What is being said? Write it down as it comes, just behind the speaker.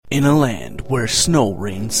In a land where snow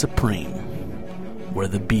reigns supreme, where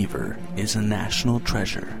the beaver is a national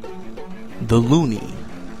treasure, the loony,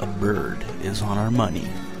 a bird, is on our money,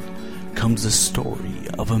 comes the story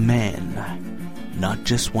of a man, not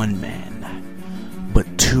just one man, but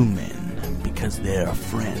two men, because they are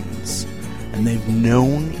friends, and they've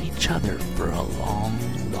known each other for a long,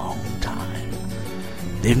 long time.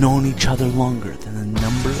 They've known each other longer than the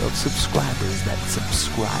number of subscribers that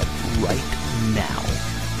subscribe right now,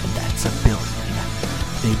 and that's 1 billion.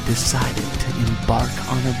 They've decided to embark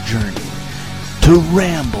on a journey to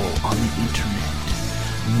ramble on the internet.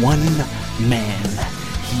 One man,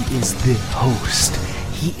 he is the host.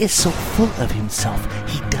 He is so full of himself,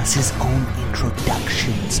 he does his own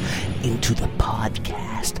introductions into the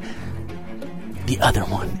podcast. The other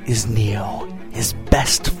one is Neo, his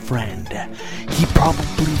best friend. He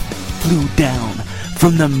probably flew down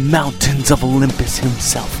from the mountains of Olympus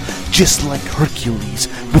himself, just like Hercules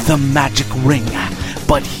with a magic ring.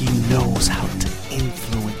 But he knows how to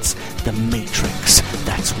influence the Matrix.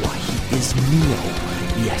 That's why he is Neo.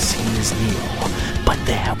 Yes, he is Neo. But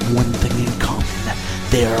they have one thing in common.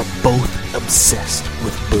 They are both obsessed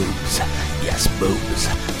with boobs. Yes, boobs.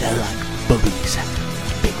 They're like boobies.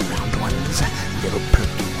 Big round ones, little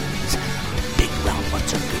perky ones. Big round ones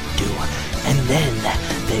are good too. And then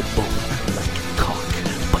they both like cock.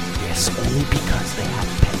 But yes, only because they have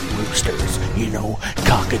pet roosters. You know,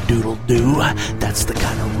 cock-a-doodle-doo. That's the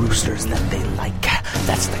kind of roosters that they like.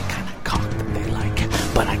 That's the kind of cock that they like.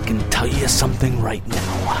 But I can tell you something right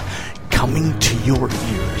now. Coming to your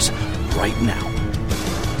ears right now.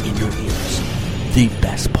 In your ears. The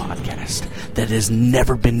best podcast that has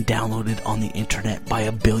never been downloaded on the internet by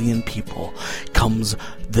 1 billion people comes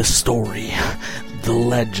the story, the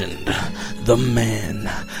legend, the man,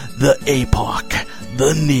 the APOC,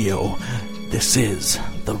 the Neo. This is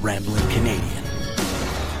the Rambling Canadian.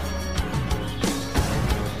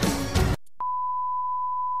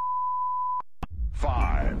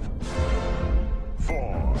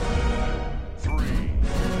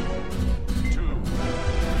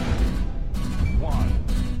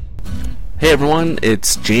 Hey everyone,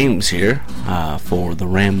 it's James here for the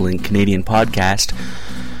Rambling Canadian podcast.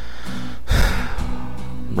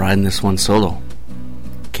 Riding this one solo.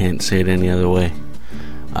 Can't say it any other way.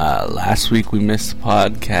 Last week we missed the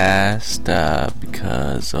podcast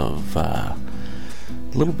because of a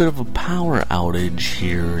little bit of a power outage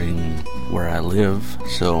here in where I live.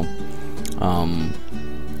 So,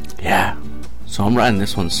 yeah. So I'm riding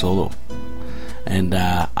this one solo. And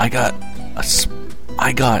I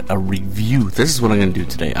got a review. This is what I'm going to do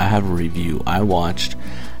today. I have a review. I watched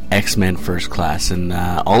X-Men First Class, and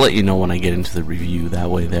I'll let you know when I get into the review. That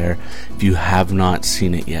way there, if you have not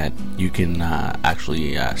seen it yet, you can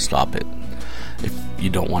actually stop it if you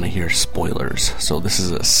don't want to hear spoilers. So this is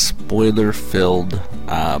a spoiler-filled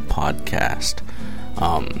podcast.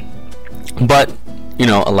 But, you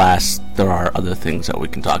know, alas, there are other things that we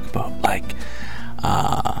can talk about, like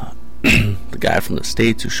the guy from the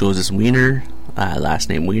States who shows his wiener. Last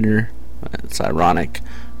name Wiener. It's ironic.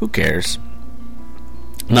 Who cares?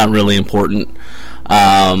 Not really important.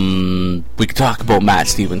 We could talk about Matt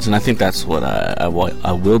Stevens, and I think that's what I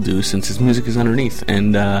will do, since his music is underneath.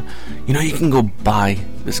 And you know, you can go buy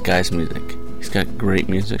this guy's music. He's got great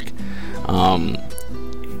music. The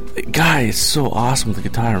guy is so awesome with the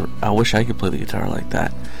guitar. I wish I could play the guitar like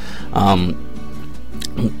that.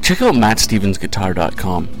 Check out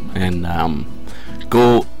MattStevensGuitar.com and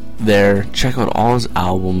go there, check out all his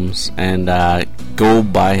albums, and go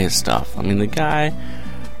buy his stuff. I mean, the guy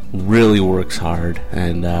really works hard,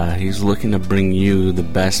 and he's looking to bring you the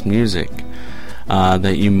best music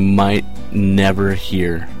that you might never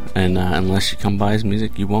hear, and unless you come buy his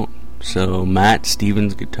music, you won't. So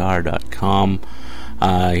MattStevensGuitar.com.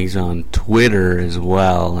 He's on Twitter as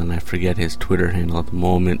well, and I forget his Twitter handle at the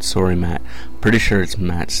moment. Sorry, Matt. Pretty sure it's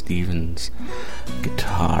Matt Stevens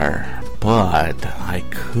Guitar, but I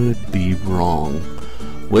could be wrong,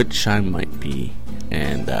 which I might be.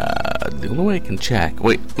 And the only way I can check.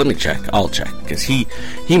 Wait, let me check. I'll check, because he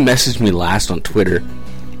messaged me last on Twitter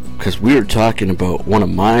because we were talking about one of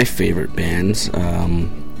my favorite bands,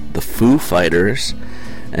 the Foo Fighters,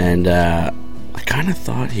 and I kind of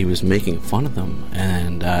thought he was making fun of them,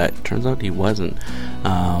 and it turns out he wasn't.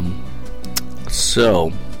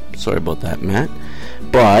 So, sorry about that, Matt.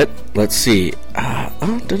 But, let's see.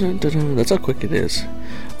 That's how quick it is.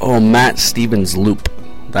 Oh, Matt Stevens Loop.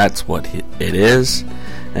 That's what it is.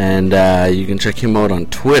 And you can check him out on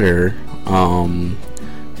Twitter.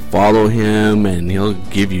 Follow him, and he'll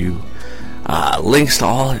give you links to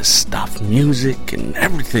all his stuff, music, and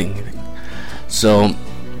everything. So,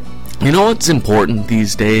 You know what's important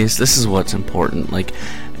these days? This is what's important. Like,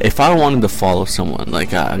 if I wanted to follow someone,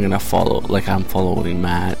 like I'm gonna follow, like I'm following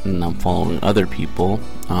Matt and I'm following other people.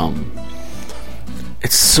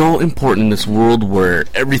 It's so important in this world where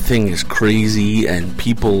everything is crazy and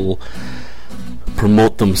people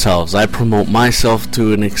promote themselves. I promote myself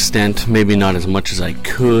to an extent, maybe not as much as I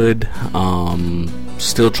could.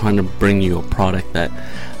 Still trying to bring you a product that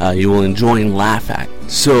you will enjoy and laugh at.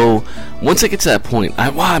 So once I get to that point,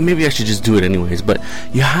 maybe I should just do it anyways. But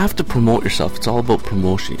you have to promote yourself. It's all about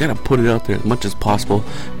promotion. You gotta put it out there as much as possible.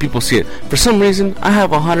 People see it. For some reason, I have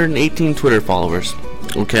 118 Twitter followers.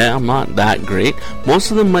 Okay, I'm not that great.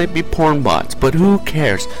 Most of them might be porn bots, but who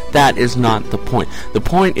cares? That is not the point. The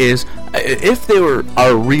point is, if they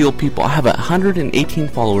are real people, I have 118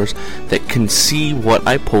 followers that can see what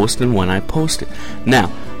I post and when I post it.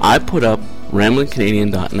 Now, I put up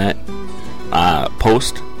ramblingcanadian.net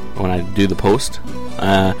post. When I do the post,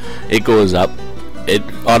 it goes up. It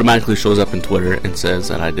automatically shows up in Twitter and says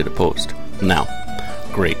that I did a post. Now,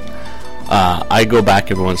 great. I go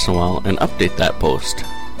back every once in a while and update that post.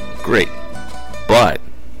 Great. But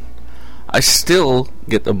I still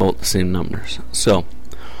get about the same numbers. So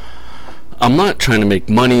I'm not trying to make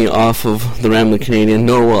money off of the Rambling Canadian,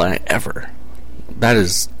 nor will I ever.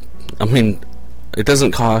 It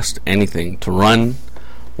doesn't cost anything to run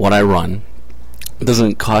what I run. It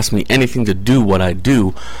doesn't cost me anything to do what I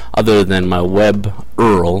do other than my web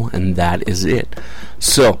URL, and that is it.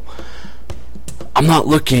 So I'm not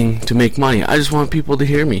looking to make money. I just want people to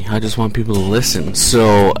hear me. I just want people to listen.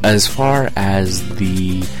 So as far as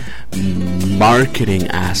the marketing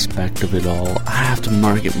aspect of it all, I have to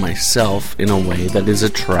market myself in a way that is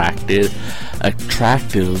attractive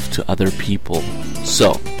to other people.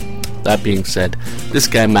 So that being said, this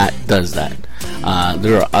guy Matt does that.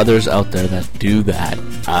 There are others out there that do that.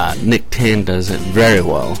 Nick Tan does it very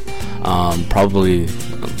well. Probably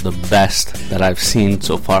the best that I've seen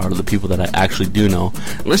so far are the people that I actually do know.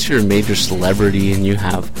 Unless you're a major celebrity and you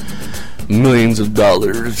have millions of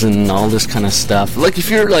dollars and all this kind of stuff. Like if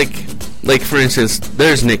you're like for instance,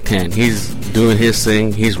 there's Nick Tan. He's doing his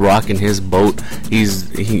thing. He's rocking his boat. He's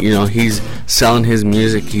selling his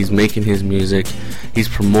music. He's making his music. He's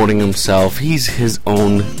promoting himself. He's his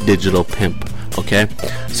own digital pimp. Okay?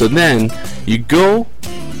 So then you go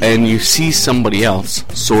and you see somebody else,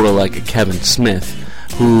 sort of like a Kevin Smith,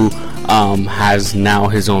 who has now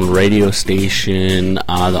his own radio station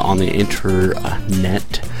on the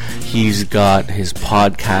internet. He's got his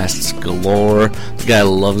podcasts galore. The guy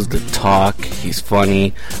loves to talk. He's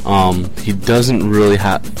funny. He doesn't really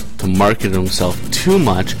have to market himself too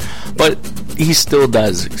much, but he still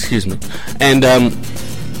does. Excuse me. And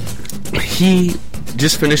he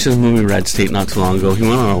just finished his movie Red State not too long ago. He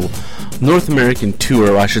went on a North American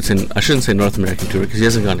tour. I shouldn't say North American tour because he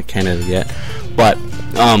hasn't gone to Canada yet. But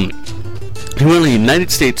he went on a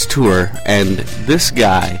United States tour, and this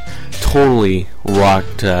guy totally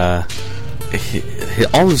rocked all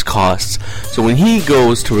his costs. So when he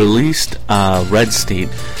goes to release Red State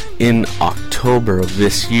in October of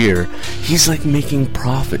this year, he's like making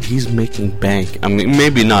profit. He's making bank. I mean,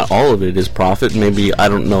 maybe not all of it is profit. Maybe, I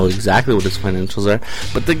don't know exactly what his financials are.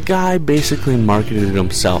 But the guy basically marketed it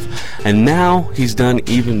himself. And now he's done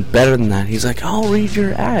even better than that. He's like, I'll read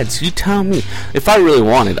your ads. You tell me. If I really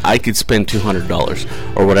wanted, I could spend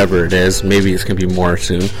 $200 or whatever it is. Maybe it's going to be more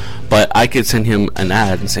soon. But I could send him an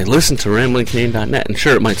ad and say, listen to ramblingcanadian.net. And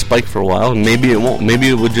sure, it might spike for a while, and maybe it won't. Maybe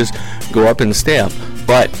it would just go up and stay up.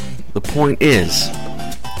 But the point is,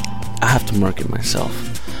 I have to market myself.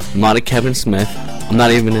 I'm not a Kevin Smith. I'm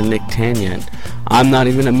not even a Nick Tan yet. I'm not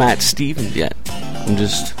even a Matt Stevens yet. I'm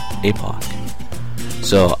just APOC.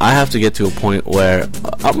 So I have to get to a point where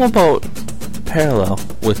I'm about parallel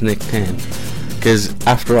with Nick Tan. Because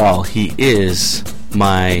after all, he is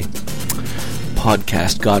my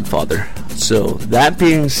podcast godfather. So that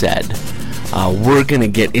being said, we're going to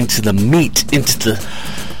get into the meat, into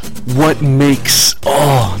what makes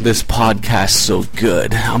this podcast so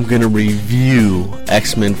good. I'm going to review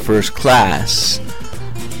X-Men First Class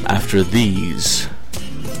after these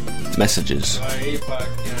messages.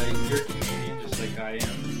 APOC, you're Canadian just like I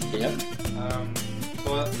am. Yep.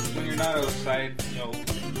 Well, when you're not outside,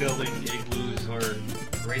 building igloos or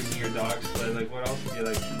racing your dog sled, like what else do you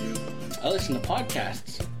like to do? I listen to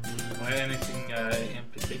podcasts. Anything in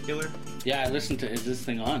particular? Yeah, I listen to Is This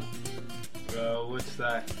Thing On? What's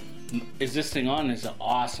that? Is This Thing On is an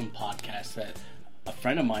awesome podcast that a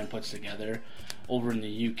friend of mine puts together over in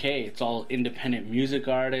the UK. It's all independent music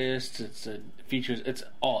artists. It's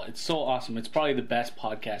so awesome. It's probably the best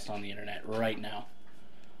podcast on the internet right now.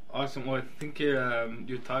 Awesome. Well, I think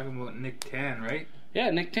you're talking about Nick Tan, right? Yeah,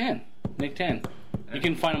 Nick Tan. Nick Tan. You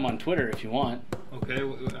can find him on Twitter if you want. Okay,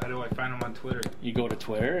 how do I find him on Twitter? You go to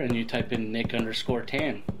Twitter and you type in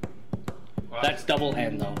Nick_Tan. Wow. That's double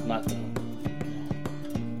N though, not the...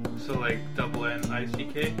 So like double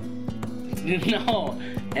N-I-C-K? No,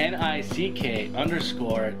 NICK_TANN.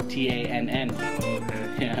 Oh, okay.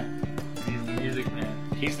 Yeah. He's the music man.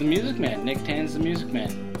 He's the music man. Nick Tan's the music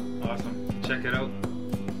man. Awesome. Check it out.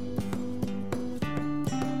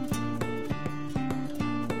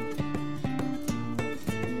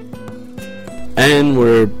 And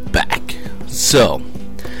we're back. So,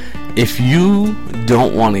 if you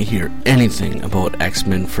don't want to hear anything about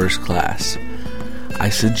X-Men First Class, I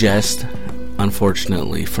suggest,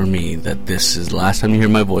 unfortunately for me, that this is the last time you hear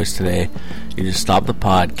my voice today. You just stop the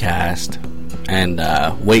podcast and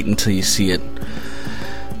wait until you see it.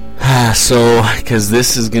 So, because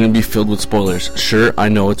this is going to be filled with spoilers. Sure, I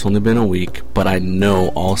know it's only been a week, but I know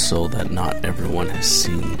also that not everyone has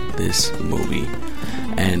seen this movie.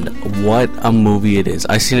 And what a movie it is.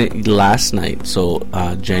 I seen it last night, so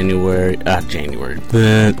June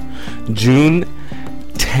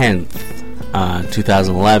 10th,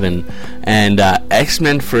 2011, and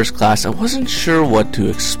X-Men First Class, I wasn't sure what to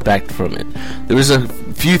expect from it. There was a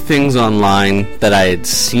few things online that I had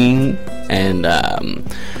seen, and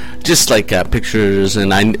just like pictures,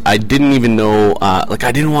 and I didn't even know, like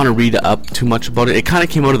I didn't want to read up too much about it. It kind of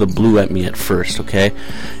came out of the blue at me at first, okay?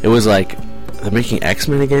 It was like, they're making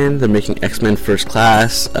X-Men again. They're making X-Men First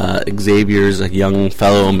Class. Xavier's a young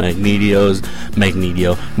fellow. Magneto's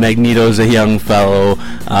a young fellow.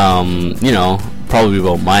 You know, probably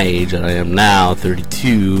about my age that I am now,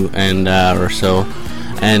 32 and or so.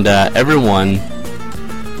 And everyone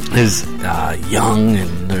is young,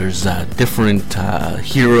 and there's different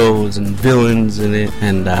heroes and villains in it.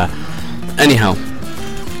 And anyhow,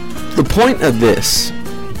 the point of this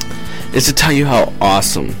is to tell you how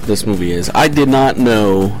awesome this movie is. I did not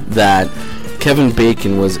know that Kevin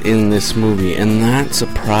Bacon was in this movie, and that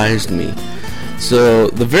surprised me. So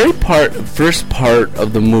the first part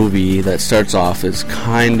of the movie that starts off is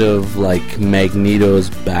kind of like Magneto's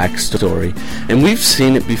backstory, and we've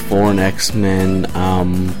seen it before in X-Men,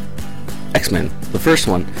 the first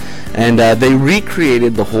one, and they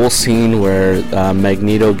recreated the whole scene where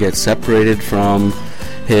Magneto gets separated from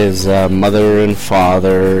his mother and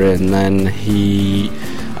father, and then he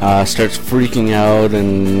starts freaking out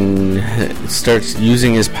and starts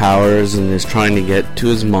using his powers and is trying to get to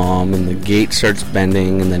his mom, and the gate starts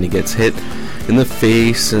bending, and then he gets hit in the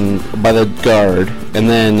face and by the guard, and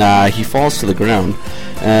then he falls to the ground.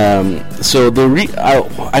 So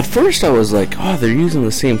at first I was like, oh, they're using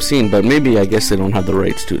the same scene, but maybe I guess they don't have the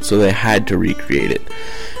rights to it, so they had to recreate it.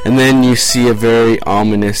 And then you see a very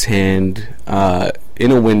ominous hand in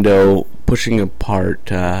a window pushing apart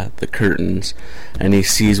the curtains, and he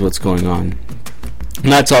sees what's going on.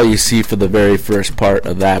 And that's all you see for the very first part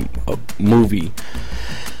of that movie.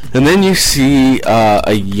 And then you see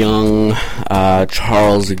a young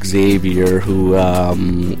Charles Xavier who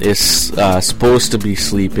is supposed to be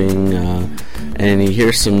sleeping, and he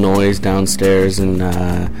hears some noise downstairs, and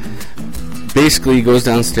basically he goes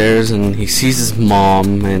downstairs and he sees his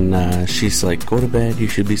mom, and she's like, go to bed, you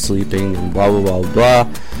should be sleeping, and blah blah blah blah.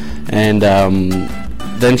 And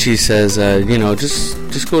then she says,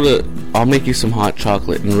 just go to, I'll make you some hot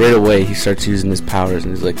chocolate. And right away he starts using his powers,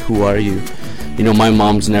 and he's like, who are you? You know, my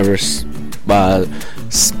mom's never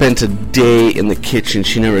spent a day in the kitchen.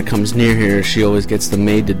 She never comes near here. She always gets the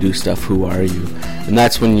maid to do stuff. Who are you? And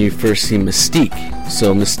that's when you first see Mystique.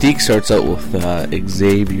 So Mystique starts out with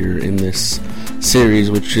Xavier in this series,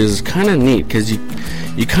 which is kind of neat, because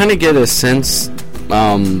you kind of get a sense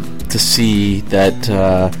to see that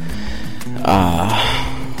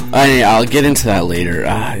I'll get into that later.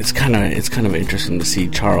 It's kind of interesting to see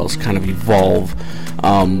Charles kind of evolve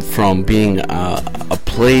from being a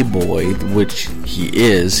playboy, which he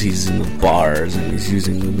is. He's in the bars, and he's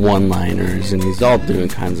using one-liners, and he's all doing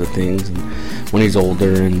kinds of things. And when he's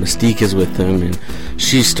older, and Mystique is with him, and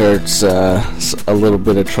she starts a little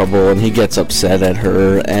bit of trouble, and he gets upset at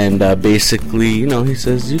her, and basically, he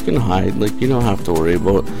says, you can hide, like, you don't have to worry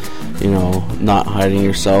about, not hiding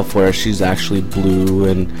yourself, where she's actually blue,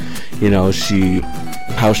 and,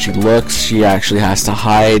 how she looks, she actually has to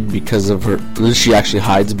hide because of her, she actually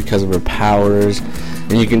hides because of her powers,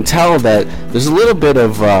 and you can tell that there's a little bit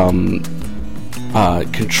of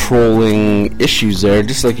controlling issues there,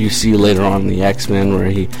 just like you see later on in the X-Men, where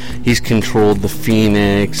he's controlled the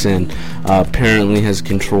Phoenix, and apparently has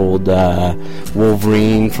controlled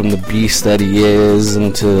Wolverine from the beast that he is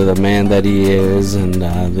into the man that he is, and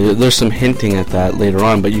there's some hinting at that later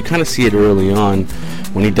on, but you kind of see it early on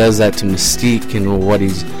when he does that to Mystique and what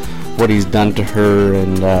he's done to her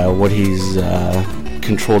and what he's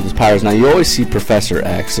controlled his powers. Now you always see Professor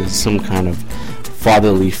X as some kind of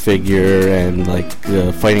fatherly figure and like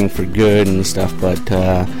fighting for good and stuff, but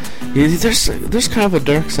there's kind of a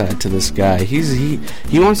dark side to this guy. He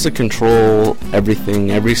wants to control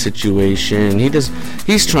everything, every situation.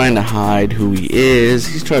 He's trying to hide who he is.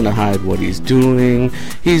 He's trying to hide what he's doing.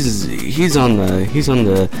 He's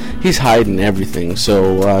hiding everything.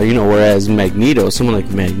 So whereas Magneto, someone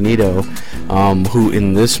like Magneto, who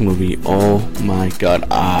in this movie, oh my god,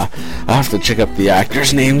 I have to check up the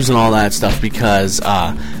actors' names and all that stuff, because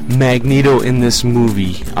Magneto in this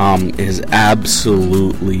movie is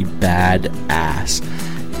absolutely badass.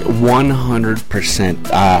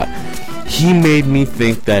 100%. He made me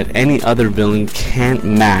think that any other villain can't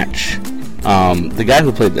match the guy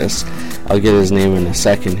who played this. I'll get his name in a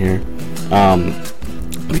second here.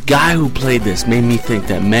 The guy who played this made me think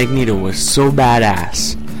that Magneto was so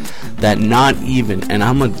badass that not even, and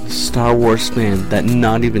I'm a Star Wars fan, that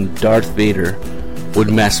not even Darth Vader would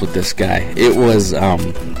mess with this guy. It was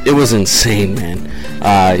insane, man.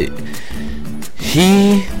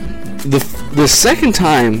 The second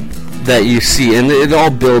time that you see, and it all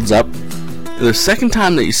builds up, the second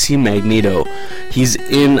time that you see Magneto, he's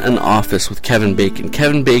in an office with Kevin Bacon.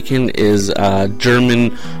 Kevin Bacon is a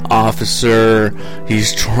German officer.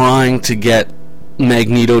 He's trying to get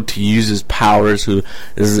Magneto to use his powers. This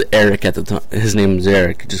is Eric at the time. His name is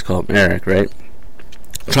Eric. Just call him Eric, right?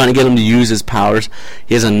 Trying to get him to use his powers.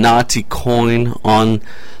 He has a Nazi coin on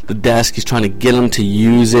the desk. He's trying to get him to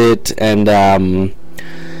use it, and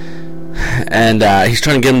he's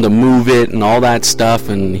trying to get him to move it and all that stuff,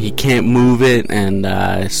 and he can't move it, and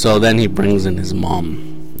so then he brings in his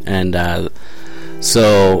mom, and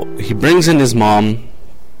so he brings in his mom,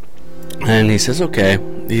 and he says, okay,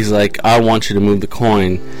 he's like, I want you to move the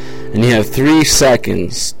coin, and you have 3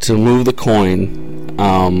 seconds to move the coin,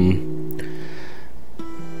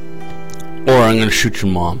 or I'm going to shoot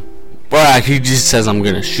your mom. Well, he just says, I'm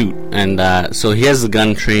going to shoot. And so he has the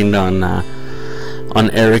gun trained on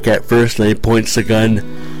Eric at first, and he points the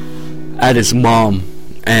gun at his mom.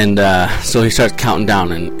 And so he starts counting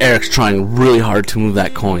down, and Eric's trying really hard to move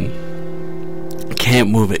that coin. Can't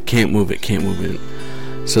move it.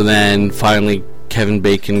 So then finally Kevin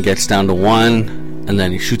Bacon gets down to 1, and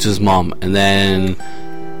then he shoots his mom. And then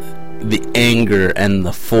the anger and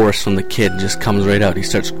the force from the kid just comes right out. He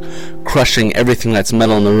starts crushing everything that's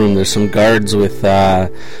metal in the room. There's some guards with metal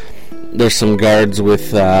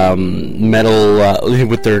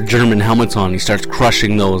with their German helmets on. He starts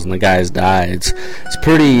crushing those, and the guys die. It's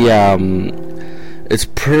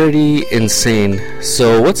pretty insane.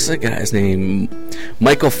 So what's the guy's name?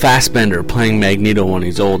 Michael Fassbender playing Magneto when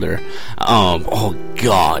he's older. Oh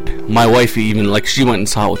god, my wife even, like, she went and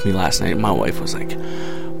saw it with me last night. My wife was like,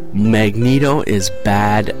 Magneto is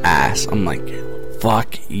badass. I'm like,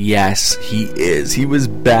 fuck yes, he is. He was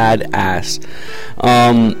badass.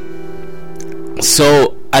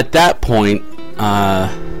 So at that point,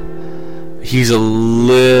 he's a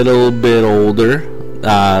little bit older.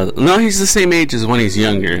 No, he's the same age as when he's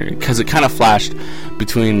younger, because it kind of flashed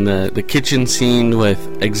between the kitchen scene with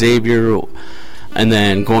Xavier, and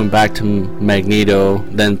then going back to Magneto,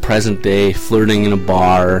 then present day, flirting in a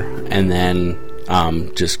bar, and then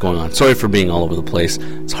just going on. Sorry for being all over the place.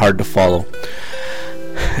 It's hard to follow.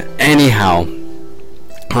 Anyhow,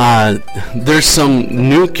 there's some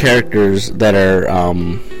new characters that are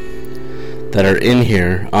in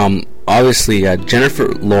here. Obviously, Jennifer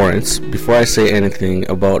Lawrence. Before I say anything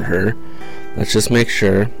about her, let's just make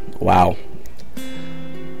sure. Wow,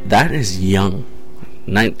 that is young.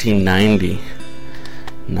 1990,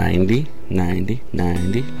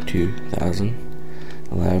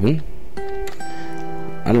 2011.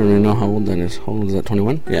 I don't even know how old that is. How old is that?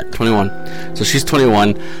 21? Yeah, 21. So she's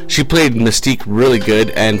 21. She played Mystique really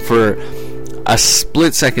good, and for a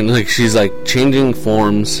split second, like, she's like changing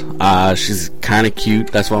forms. She's kind of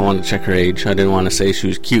cute. That's why I wanted to check her age. I didn't want to say she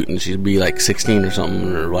was cute and she'd be like 16 or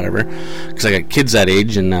something or whatever, because I got kids that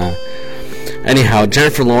age. And anyhow,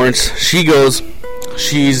 Jennifer Lawrence, she's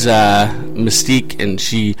Mystique, and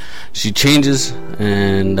she changes,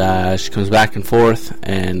 and she comes back and forth,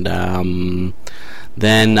 and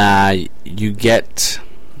then you get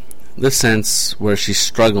the sense where she's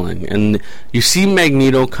struggling, and you see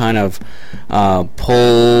Magneto kind of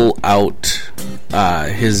pull out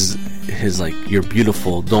his like, you're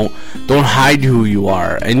beautiful, don't hide who you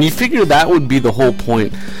are, and you figure that would be the whole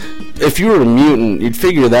point. If you were a mutant, you'd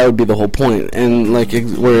figure that would be the whole point. And like,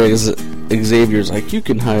 whereas Xavier's like, you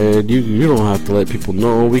can hide, you don't have to let people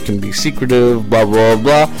know, we can be secretive, blah blah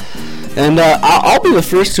blah. And I'll be the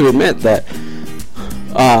first to admit that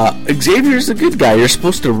Xavier's a good guy. You're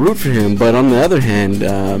supposed to root for him, but on the other hand,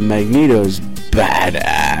 Magneto's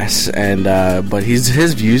badass, and but his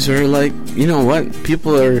views are like, you know what?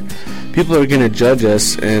 People are gonna judge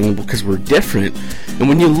us, and because we're different. And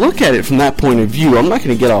when you look at it from that point of view, I'm not going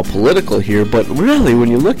to get all political here, but really, when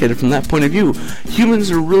you look at it from that point of view, humans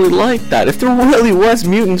are really like that. If there really was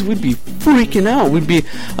mutants, we'd be freaking out.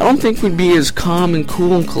 I don't think we'd be as calm and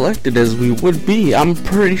cool and collected as we would be. I'm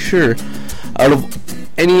pretty sure out of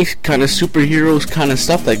any kind of superheroes kind of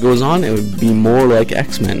stuff that goes on, it would be more like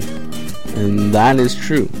X-Men. And that is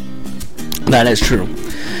true. That is true.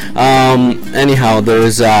 Anyhow,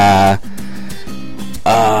 there's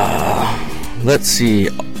let's see,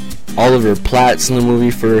 Oliver Platt's in the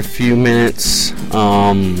movie for a few minutes.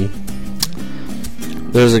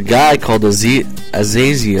 There's a guy called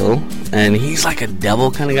Azazel, and he's like a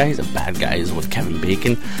devil kind of guy. He's a bad guy. He's with Kevin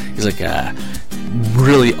Bacon. He's like a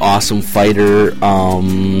really awesome fighter.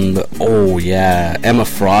 Oh yeah, Emma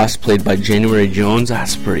Frost, played by January Jones.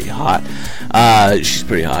 That's pretty hot. She's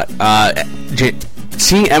pretty hot.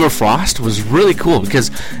 Seeing Emma Frost was really cool because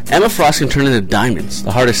Emma Frost can turn into diamonds,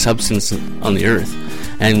 the hardest substance on the earth.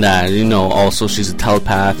 And also she's a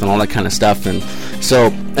telepath and all that kind of stuff. And so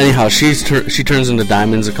anyhow, she turns into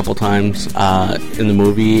diamonds a couple times in the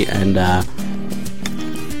movie, and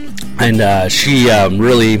she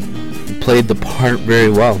really played the part very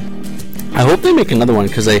well. I hope they make another one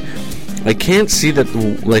because I can't see that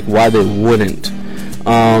why they wouldn't.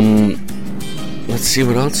 Let's see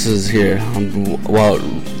what else is here. Well,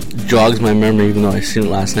 it jogs my memory, even though I seen it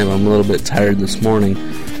last night. But I'm a little bit tired this morning.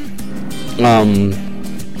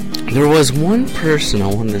 There was one person I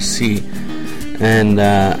wanted to see, and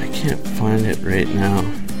I can't find it right now.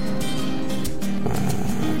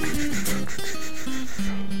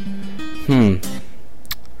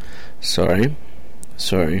 Sorry.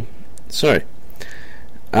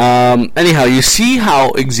 Anyhow, you see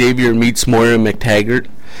how Xavier meets Moira McTaggart.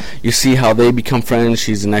 You see how they become friends.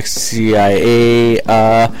 She's an ex-CIA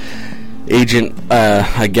agent,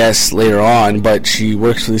 I guess, later on, but she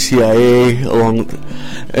works for the CIA along with...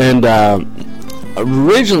 And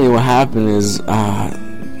originally what happened is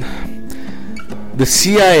the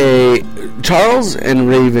CIA... Charles and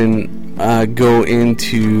Raven go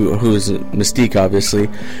into... who's Mystique, obviously,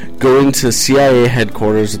 go into CIA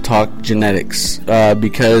headquarters to talk genetics,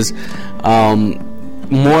 because...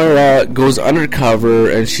 Moira goes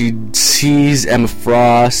undercover and she sees Emma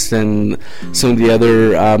Frost and some of the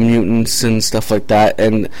other mutants and stuff like that,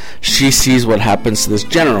 and she sees what happens to this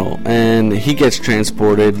general, and he gets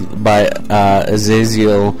transported by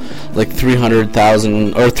Azazel like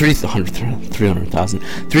 300,000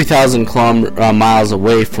 miles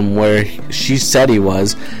away from where she said he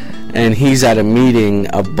was. And he's at a meeting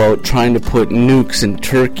about trying to put nukes in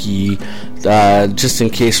Turkey, just in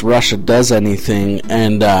case Russia does anything.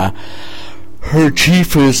 And her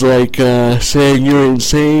chief is like saying, "You're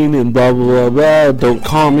insane," and blah blah blah blah. Don't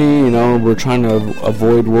call me. We're trying to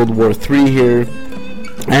avoid World War III here.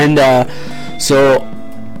 And so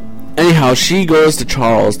anyhow, she goes to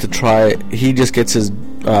Charles to try. He just gets his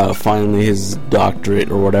finally his doctorate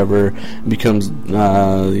or whatever, becomes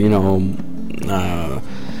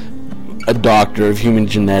a doctor of human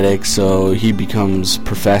genetics, so he becomes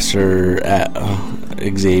Professor at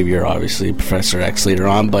Xavier, obviously Professor X later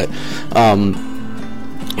on, but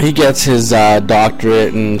he gets his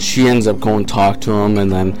doctorate, and she ends up going to talk to him,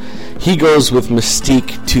 and then he goes with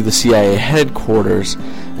Mystique to the CIA headquarters,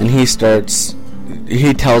 and he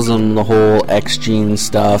tells them the whole X gene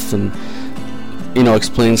stuff, and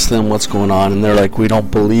explains to them what's going on, and they're like, "We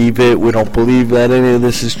don't believe it. We don't believe that any of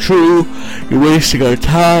this is true. You're wasting our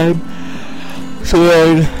time." So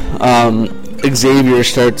then Xavier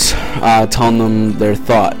starts telling them their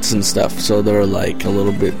thoughts and stuff. So they're like a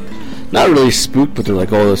little bit, not really spooked, but they're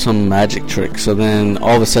like, "Oh, there's some magic trick." So then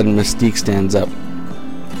all of a sudden Mystique stands up,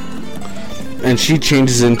 and she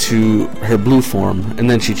changes into her blue form, and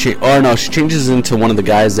then she changes into one of the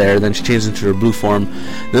guys there, then she changes into her blue form.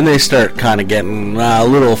 Then they start kind of getting a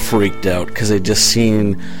little freaked out because they just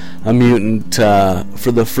seen a mutant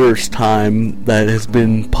for the first time that has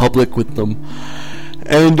been public with them.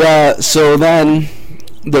 And so then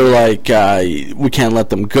they're like, "We can't let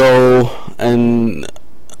them go," and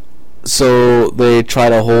so they try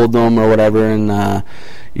to hold them or whatever, and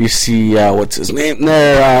you see, what's his name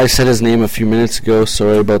there? I said his name a few minutes ago.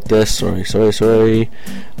 Sorry about this. Sorry.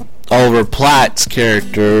 Oliver Platt's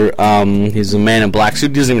character, he's a man in black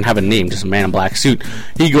suit. He doesn't even have a name, just a man in black suit.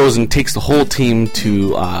 He goes and takes the whole team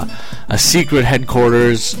to a secret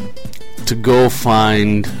headquarters to go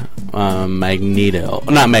find Magneto.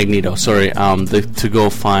 Not Magneto, sorry. To go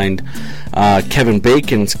find Kevin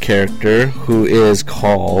Bacon's character, who is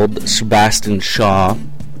called Sebastian Shaw.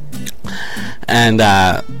 And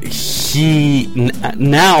now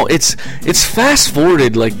it's fast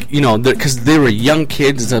forwarded, like, you know, because they were young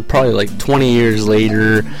kids. Probably like 20 years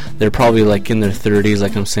later, they're probably like in their 30s,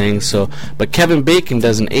 like I'm saying. So, but Kevin Bacon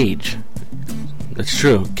doesn't age. That's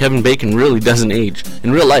true. Kevin Bacon really doesn't age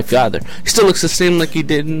in real life either. He still looks the same like he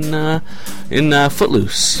did in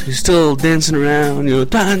Footloose. He's still dancing around, you know.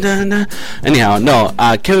 Dun, dun, dun. Anyhow, no.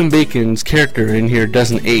 Kevin Bacon's character in here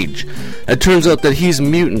doesn't age. It turns out that he's a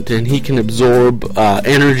mutant and he can absorb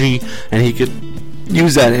energy, and he could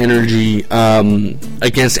use that energy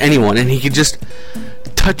against anyone, and he could just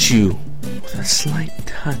touch you with a slight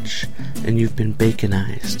touch, and you've been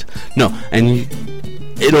baconized. No, and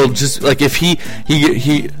it'll just, like, if he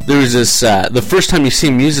there's this, the first time you see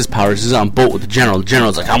him use his powers is on a boat with the general. The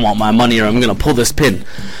general's like, I want my money or I'm gonna pull this pin.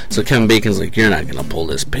 So Kevin Bacon's like, you're not gonna pull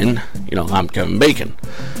this pin. You know, I'm Kevin Bacon.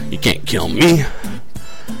 You can't kill me.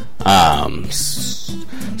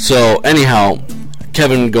 So anyhow,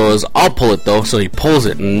 Kevin goes, I'll pull it though. So he pulls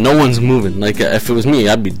it and no one's moving. Like, if it was me,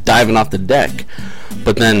 I'd be diving off the deck.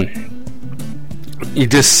 But then you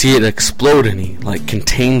just see it explode, and he like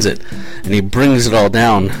contains it, and he brings it all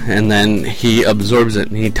down, and then he absorbs it,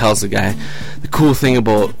 and he tells the guy, the cool thing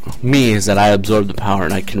about me is that I absorb the power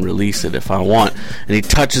and I can release it if I want. And he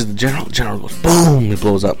touches the general. The general goes boom, he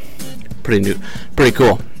blows up. Pretty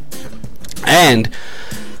cool. And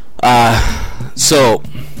so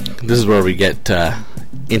this is where we get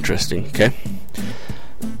interesting. Okay,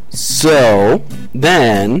 so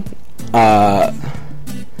then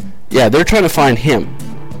yeah, they're trying to find him.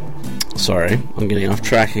 Sorry, I'm getting off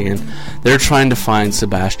track again. They're trying to find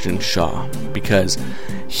Sebastian Shaw because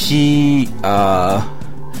he is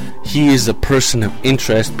a person of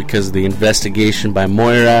interest because of the investigation by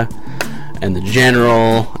Moira and the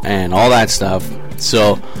general and all that stuff.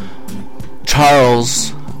 So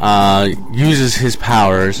Charles uses his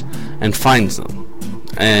powers and finds them.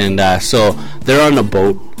 And so they're on a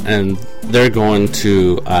boat and they're going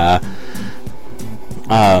to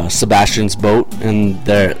Sebastian's boat, and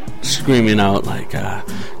they're screaming out like,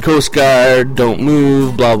 Coast Guard, don't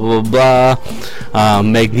move, blah blah blah.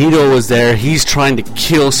 Magneto was there. He's trying to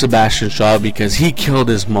kill Sebastian Shaw because he killed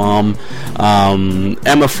his mom.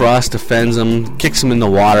 Emma Frost defends him, kicks him in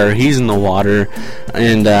the water. He's in the water,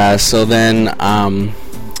 and so then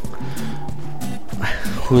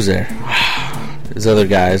who's there? There's other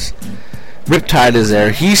guys. Riptide is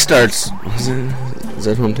there. He starts. Is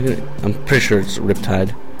that who I'm thinking? I'm pretty sure it's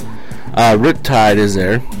Riptide. Riptide is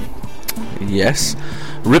there. Yes.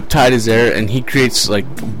 Riptide is there, and he creates like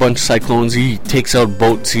a bunch of cyclones. He takes out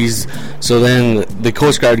boats. So then the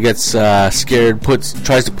Coast Guard gets scared,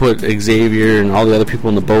 tries to put Xavier and all the other people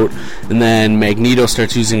in the boat, and then Magneto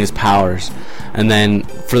starts using his powers. And then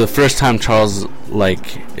for the first time, Charles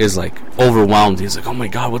is overwhelmed. He's like, oh my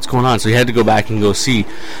god, what's going on? So he had to go back and go see.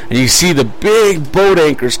 And you see the big boat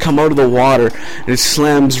anchors come out of the water, and it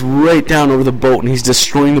slams right down over the boat, and he's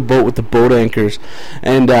destroying the boat with the boat anchors.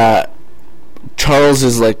 And Charles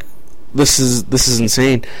is like, this is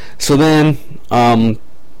insane. So then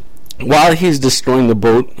while he's destroying the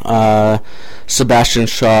boat, Sebastian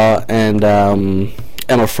Shaw and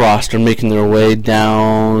Emma Frost are making their way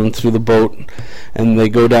down through the boat, and they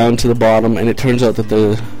go down to the bottom, and it turns out that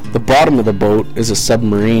the bottom of the boat is a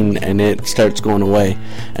submarine, and it starts going away.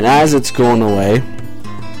 And as it's going away,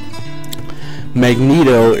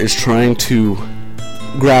 Magneto is trying to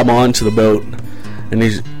grab onto the boat, and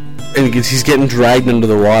he's getting dragged into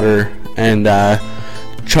the water, and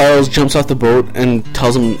Charles jumps off the boat and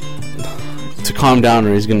tells him to calm down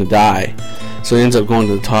or he's going to die. So he ends up going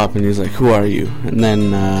to the top, and he's like, who are you? And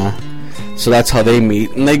then so that's how they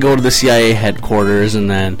meet, and they go to the CIA headquarters, and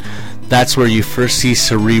then that's where you first see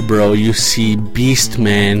Cerebro. You see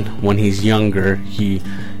Beastman when he's younger. He's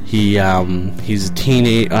a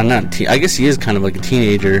teenager. I guess he is kind of like a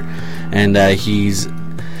teenager, and he's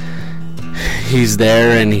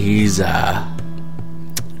there, and he's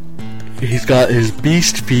got his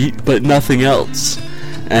beast feet, but nothing else,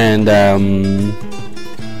 and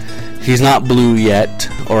he's not blue yet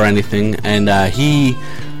or anything, and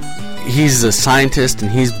he's a scientist,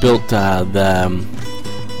 and he's built the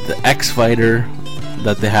X-Fighter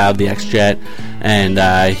that they have, the X-Jet, and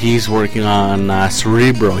he's working on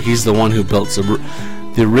Cerebro. He's the one who built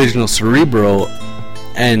the original Cerebro,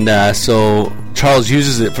 and so Charles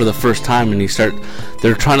uses it for the first time, and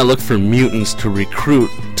they're trying to look for mutants to recruit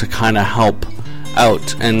to kind of help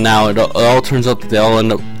out, and now it all turns out that they all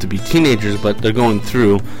end up to be teenagers, but they're going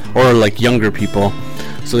through, or like younger people,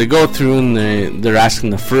 So they go through and they're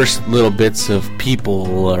asking the first little bits of people,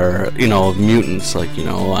 or of mutants. Like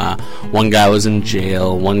one guy was in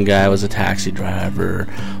jail, one guy was a taxi driver,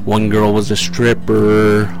 one girl was a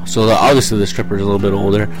stripper. So obviously the stripper is a little bit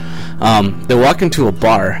older. They walk into a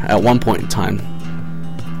bar at one point in time.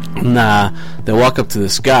 And, they walk up to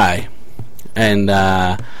this guy, and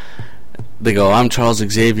they go, "I'm Charles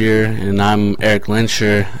Xavier, and I'm Eric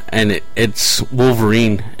Lensher," and it's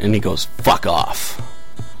Wolverine, and he goes, "Fuck off."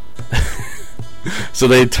 So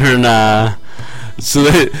they turn, they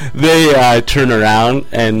turn around,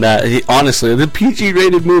 and honestly, the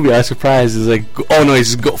PG-rated movie, I was surprised, is like, oh no, he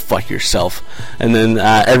says, "Go fuck yourself," and then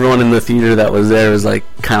everyone in the theater that was there was like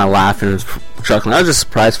kind of laughing and chuckling. I was just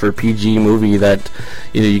surprised for a PG movie that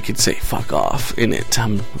you could say "fuck off" in it.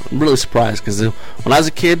 I'm really surprised, because when I was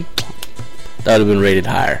a kid, that would have been rated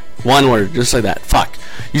higher. One word, just like that. Fuck.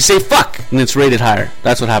 You say fuck, and it's rated higher.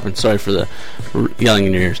 That's what happened. Sorry for the yelling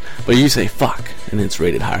in your ears. But you say fuck, and it's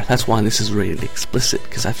rated higher. That's why this is rated explicit,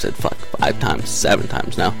 because I've said fuck 5 times, 7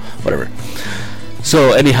 times now. Whatever.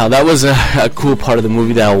 So, anyhow, that was a cool part of the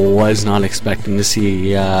movie that I was not expecting to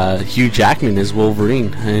see Hugh Jackman as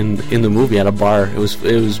Wolverine in the movie at a bar. It was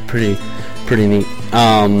pretty neat.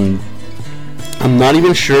 I'm not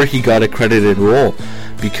even sure he got a credited role,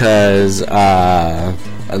 because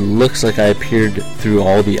it looks like I appeared through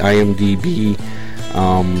all the IMDb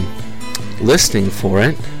listing for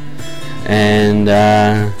it, and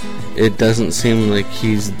it doesn't seem like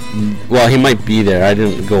he's... Well, he might be there. I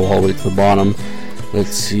didn't go all the way to the bottom.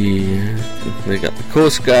 Let's see. They got the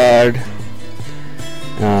Coast Guard.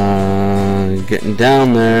 Getting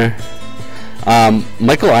down there.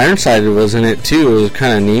 Michael Ironside was in it too. It was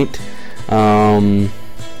kind of neat.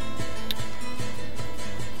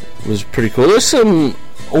 Was pretty cool. There's some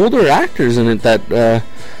older actors in it that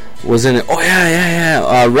was in it. Oh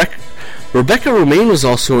yeah. Rebecca Romijn was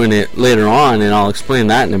also in it later on, and I'll explain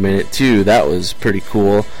that in a minute too. That was pretty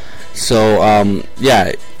cool. So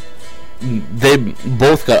yeah, they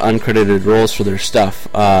both got uncredited roles for their stuff.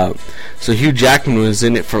 So Hugh Jackman was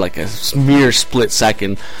in it for like a mere split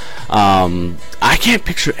second. I can't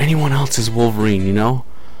picture anyone else as Wolverine.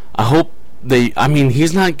 I hope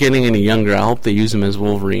he's not getting any younger. I hope they use him as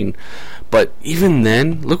Wolverine. But even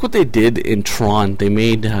then, look what they did in Tron. They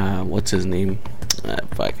made, what's his name?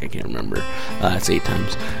 Fuck, I can't remember. It's 8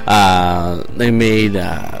 times. They made,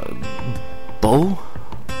 Beau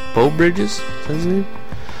Bridges? Is that his name?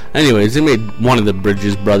 Anyways, they made one of the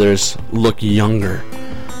Bridges brothers look younger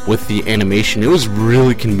with the animation. It was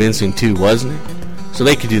really convincing too, wasn't it? So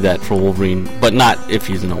they could do that for Wolverine, but not if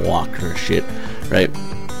he's in a walker or shit, right?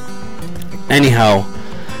 Anyhow,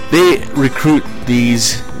 they recruit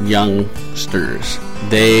these youngsters.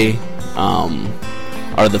 They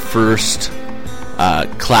are the first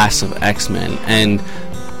class of X-Men, and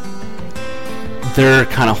they're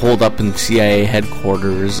kind of holed up in CIA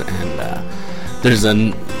headquarters, and there's a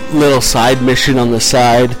little side mission on the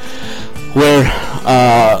side where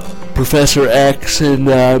Professor X and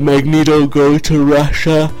Magneto go to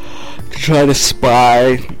Russia to try to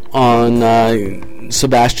spy on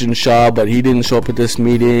Sebastian Shaw, but he didn't show up at this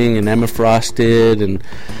meeting, and Emma Frost did. And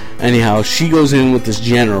anyhow, she goes in with this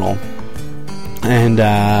general, and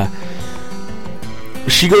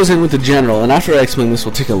and after I explain this,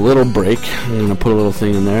 we'll take a little break. I'm going to put a little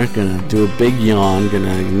thing in there, going to do a big yawn, going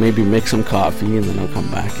to maybe make some coffee, and then I'll come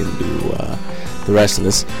back and do the rest of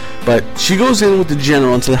this. But she goes in with the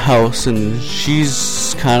general into the house, and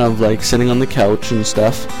she's kind of like sitting on the couch and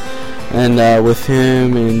stuff, and with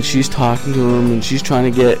him, and she's talking to him, and she's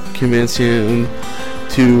trying to convince him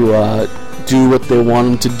to do what they want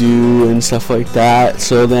him to do and stuff like that.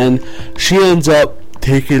 So then she ends up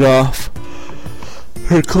taking off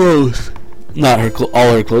her clothes, not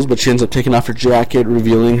all her clothes, but she ends up taking off her jacket,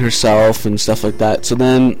 revealing herself and stuff like that. So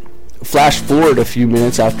then, flash forward a few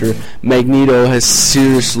minutes after, Magneto has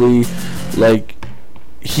seriously,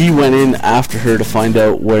 he went in after her to find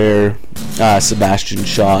out where Sebastian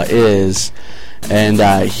Shaw is, and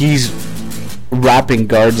he's wrapping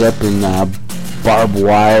guards up in barbed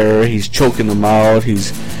wire. He's choking them out.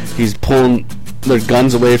 He's pulling their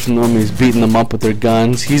guns away from them. He's beating them up with their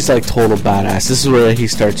guns. He's like total badass. This is where you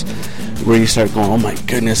start going, oh my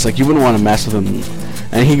goodness, you wouldn't want to mess with him.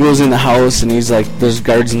 And he goes in the house, and he's like, there's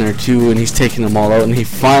guards in there too, and he's taking them all out, and he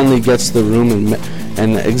finally gets to the room,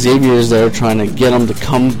 and Xavier is there trying to get him to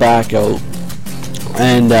come back out.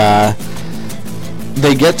 And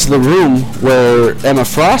they get to the room where Emma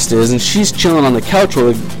Frost is, and she's chilling on the couch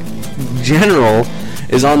while the general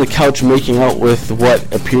is on the couch making out with what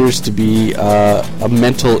appears to be a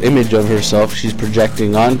mental image of herself she's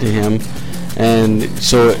projecting onto him. And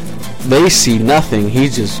so they see nothing.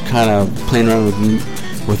 He's just kind of playing around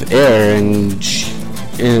with air,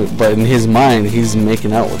 but in his mind, he's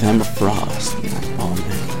making out with Emma Frost. Oh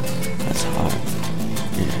man, that's hot.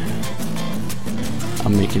 Yeah,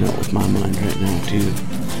 I'm making out with my mind right now too.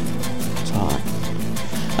 It's hot.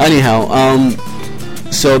 Anyhow,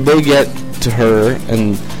 so they get to her,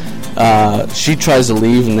 and she tries to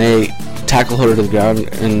leave, and they tackle her to the ground,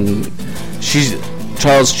 and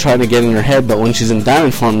Charles trying to get in her head, but when she's in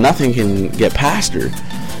diamond form, nothing can get past her.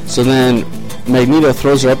 So then Magneto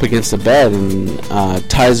throws her up against the bed and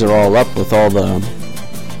ties her all up with all the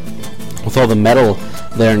metal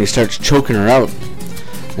there, and he starts choking her out.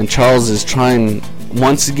 And Charles is trying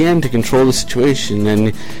once again to control the situation,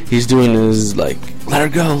 and he's doing his like, let her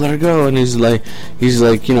go, and he's like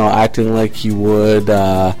acting like he would,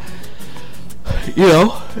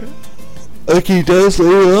 like he does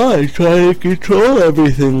later on, trying to control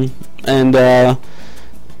everything. And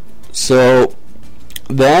so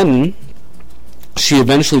then she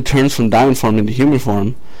eventually turns from diamond form into human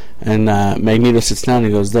form, and Magneto sits down and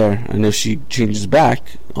he goes, there, and if she changes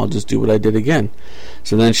back, I'll just do what I did again.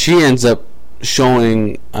 So then she ends up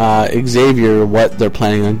showing Xavier what they're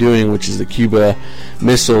planning on doing, which is the Cuba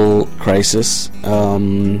Missile Crisis.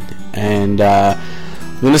 And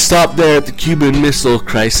I'm going to stop there at the Cuban Missile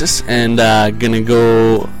Crisis, and going to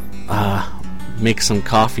go make some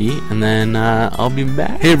coffee, and then I'll be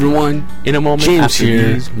back. Hey everyone, in a moment. James after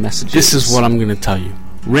here. These messages. This is what I'm going to tell you.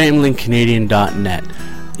 RamblingCanadian.net.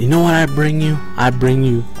 You know what I bring you? I bring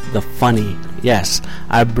you the funny. Yes,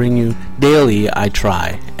 I bring you daily. I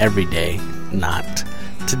try every day. Not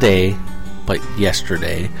today, but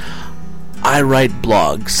yesterday. I write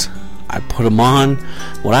blogs. I put them on.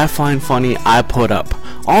 What I find funny, I put up.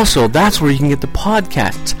 Also, that's where you can get the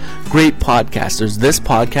podcasts. Great podcasts. There's this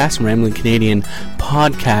podcast, Rambling Canadian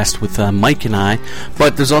podcast with Mike and I.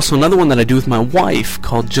 But there's also another one that I do with my wife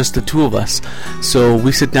called Just the Two of Us. So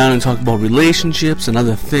we sit down and talk about relationships and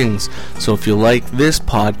other things. So if you like this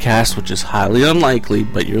podcast, which is highly unlikely,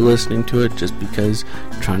 but you're listening to it just because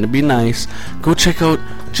you're trying to be nice, go check out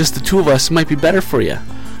Just the Two of Us. It might be better for you.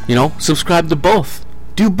 Subscribe to both.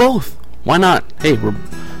 Do both. Why not? Hey,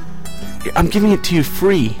 I'm giving it to you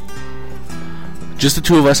free. Just the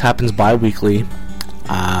Two of Us happens bi-weekly.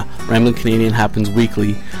 Rambling Canadian happens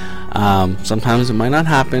weekly. Sometimes it might not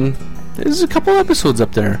happen. There's a couple episodes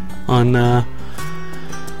up there on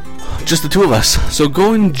Just the Two of Us. So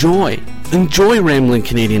go enjoy. Enjoy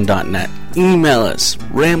RamblingCanadian.net. Email us,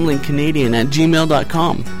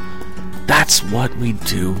 ramblingcanadian@gmail.com. That's what we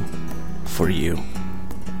do for you.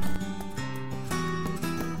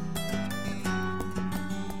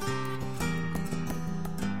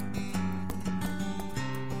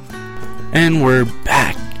 And we're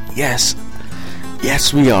back. Yes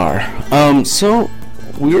we are. So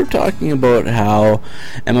we were talking about how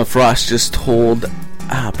Emma Frost just told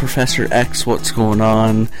Professor X what's going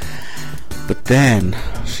on, but then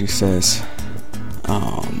she says,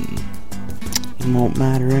 it won't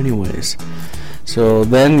matter anyways. So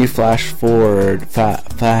then you fast forward to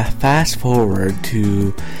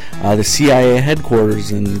the CIA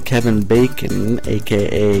headquarters, and Kevin Bacon,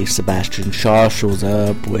 aka Sebastian Shaw, shows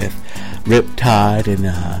up with Riptide and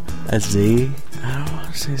I don't know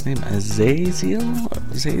how to say his name,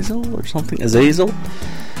 Azazel or something, Azazel,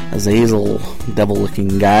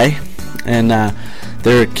 devil-looking guy, and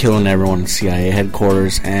they're killing everyone in CIA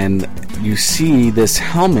headquarters. And you see this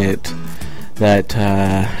helmet that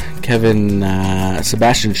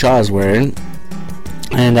Sebastian Shaw is wearing,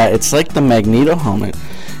 and it's like the Magneto helmet,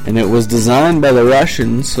 and it was designed by the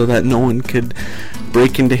Russians so that no one could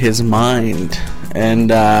break into his mind.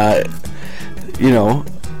 And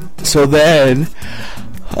so then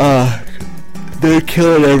they're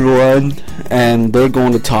killing everyone, and they're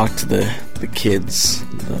going to talk to the kids,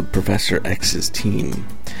 the Professor X's team,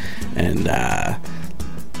 and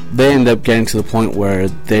they end up getting to the point where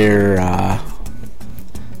they're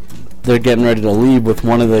getting ready to leave with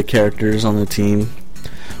one of the characters on the team,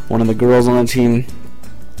 one of the girls on the team.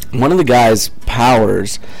 One of the guys'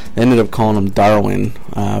 powers, they ended up calling him Darwin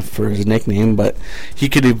for his nickname, but he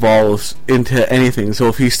could evolve into anything. So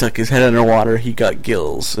if he stuck his head underwater, he got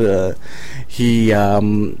gills. They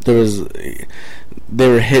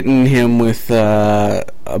were hitting him with a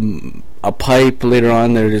pipe later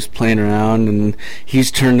on. They're just playing around, and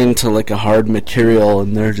he's turned into like a hard material,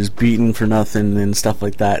 and they're just beating for nothing and stuff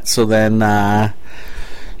like that. So then,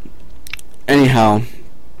 anyhow,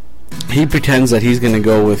 he pretends that he's going to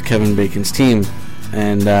go with Kevin Bacon's team,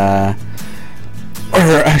 and or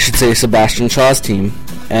I should say Sebastian Shaw's team,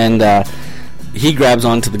 and he grabs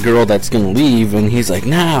onto the girl that's gonna leave, and he's like,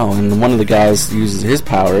 "Now!" And one of the guys uses his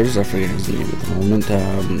powers. I forget his name at the moment,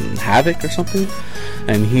 Havoc or something.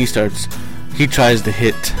 And he tries to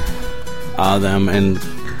hit them, and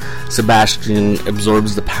Sebastian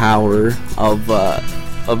absorbs the power of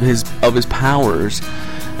his powers.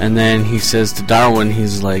 And then he says to Darwin,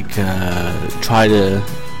 he's like, "Try to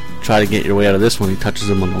get your way out of this one." He touches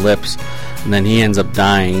him on the lips, and then he ends up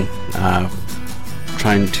dying,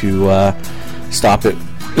 trying to stop it,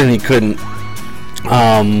 and he couldn't.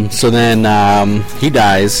 So then he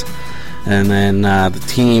dies, and then the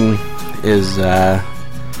team is,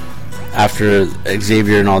 after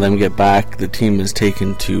Xavier and all them get back, the team is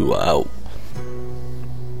taken to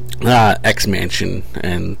X Mansion,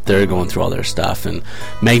 and they're going through all their stuff, and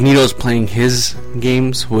Magneto's playing his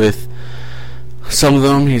games with some of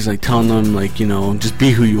them. He's like telling them, like, just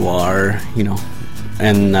be who you are,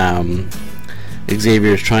 and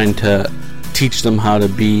Xavier's trying to teach them how to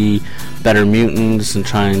be better mutants and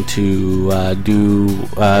trying to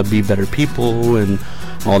be better people and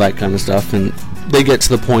all that kind of stuff. And they get to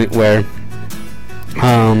the point where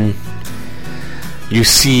you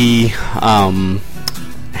see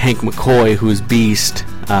Hank McCoy, who is Beast,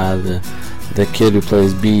 the kid who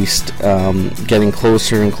plays Beast, getting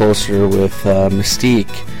closer and closer with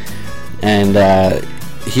Mystique, and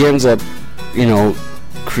he ends up,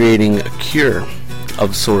 creating a cure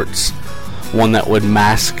of sorts, one that would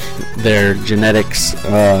mask their genetics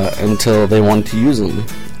until they wanted to use them.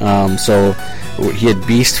 So he had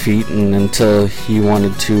Beast feet, and until he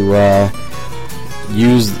wanted to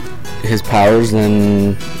use his powers,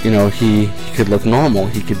 then he could look normal.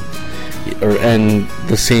 And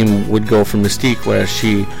the same would go for Mystique, where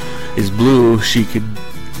she is blue. She could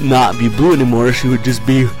not be blue anymore. She would just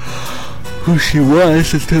be who she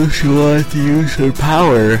was until she wanted to use her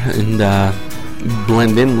power and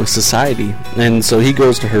blend in with society. And so he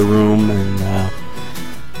goes to her room, and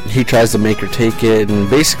he tries to make her take it, and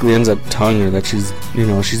basically ends up telling her that she's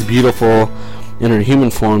beautiful in her human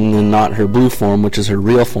form and not her blue form, which is her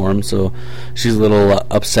real form. So she's a little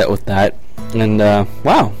upset with that. And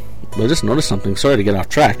wow, I just noticed something. Sorry to get off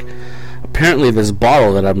track. Apparently this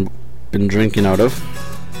bottle that I've been drinking out of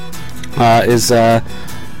is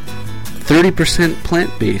 30%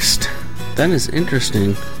 plant-based. That is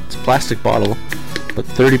interesting. It's a plastic bottle, but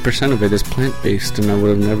 30% of it is plant-based, and I would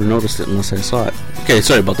have never noticed it unless I saw it. Okay,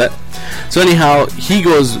 sorry about that. So anyhow, he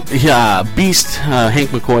goes, Beast, Hank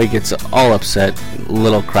McCoy gets all upset,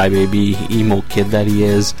 little crybaby, emo kid that he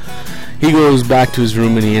is. He goes back to his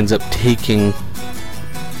room, and he ends up taking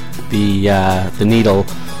the needle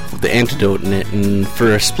with the antidote in it, and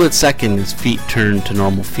for a split second his feet turn to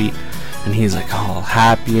normal feet, and he's like all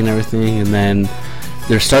happy and everything. And then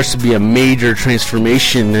there starts to be a major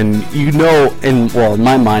transformation, and in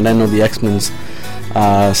my mind, I know the X-Men's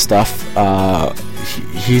stuff,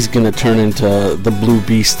 he's gonna turn into the blue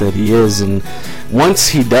beast that he is. And once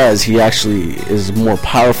he does, he actually is more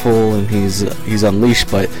powerful, and he's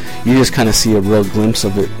unleashed. But you just kind of see a real glimpse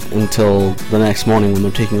of it until the next morning when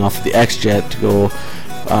they're taking off the X-Jet to go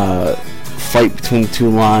fight between the two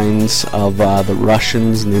lines of the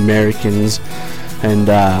Russians and the Americans, and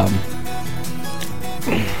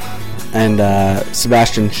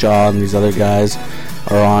Sebastian Shaw and these other guys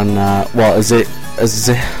are on.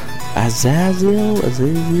 Azazel? I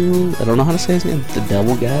don't know how to say his name. The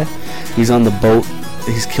devil guy. He's on the boat.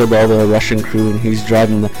 He's killed all the Russian crew, and he's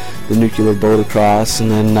driving the nuclear boat across. And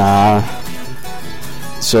then,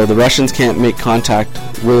 so the Russians can't make contact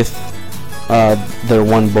with their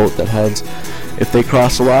one boat that heads. If they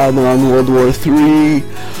cross the line, they're on World War III.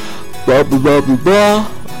 Blah blah blah blah blah.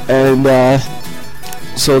 And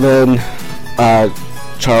so then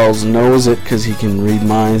Charles knows it because he can read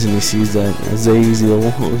minds, and he sees that Azazel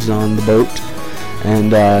is on the boat.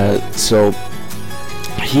 And so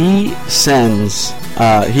he sends,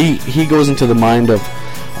 he goes into the mind of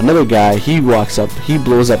another guy. He walks up, he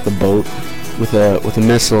blows up the boat with a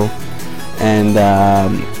missile, and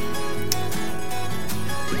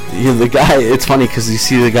the guy, it's funny because you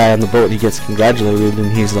see the guy on the boat, he gets congratulated,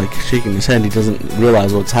 and he's like shaking his head. He doesn't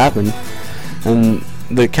realize what's happened. And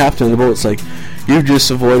the captain of the boat's like, "You've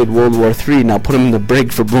just avoided World War III, now put him in the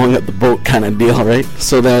brig for blowing up the boat," kind of deal, right?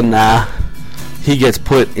 So then he gets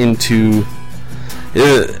put into,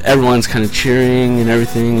 everyone's kind of cheering and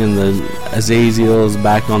everything, and the Azazel is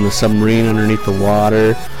back on the submarine underneath the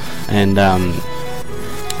water, and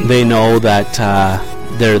they know that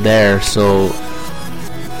they're there. So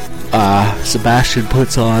Sebastian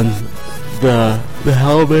puts on the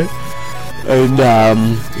helmet, and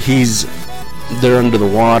they're under the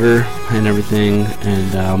water and everything, and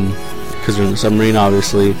because they're in the submarine,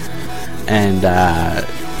 obviously. and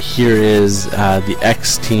here is the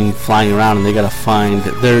X team flying around, and they gotta find.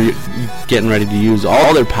 They're getting ready to use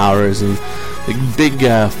all their powers, and the big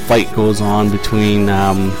fight goes on between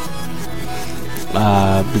the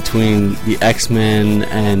X-Men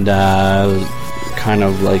and kind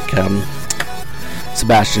of like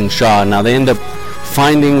Sebastian Shaw. Now they end up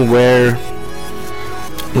finding where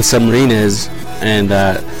the submarine is, and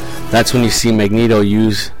that's when you see Magneto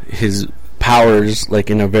use his powers like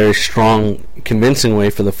in a very strong, convincing way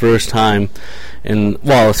for the first time, and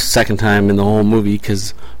second time in the whole movie,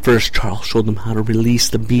 because first Charles showed them how to release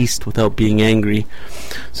the beast without being angry.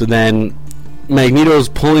 So then Magneto's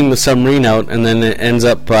pulling the submarine out, and then it ends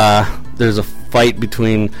up there's a fight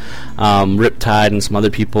between Riptide and some other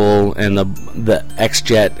people, and the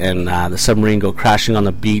X-Jet and the submarine go crashing on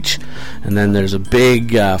the beach, and then there's a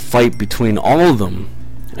big fight between all of them,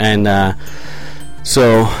 and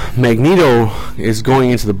so Magneto is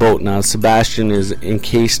going into the boat. Now Sebastian is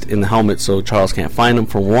encased in the helmet, so Charles can't find him.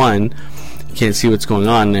 For one, he can't see what's going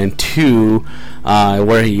on, and two,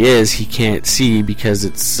 where he is, he can't see because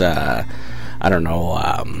it's I don't know,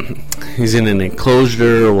 he's in an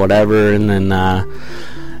enclosure or whatever, and then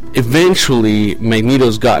eventually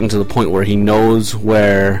Magneto's gotten to the point where he knows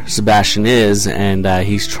where Sebastian is, and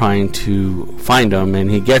he's trying to find him,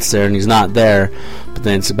 and he gets there and he's not there, but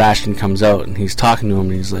then Sebastian comes out and he's talking to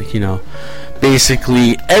him, and he's like,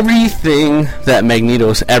 basically everything that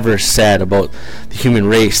Magneto's ever said about the human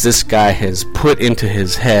race, this guy has put into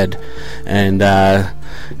his head, and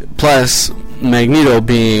plus Magneto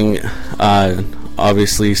being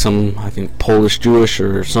obviously some, I think, Polish Jewish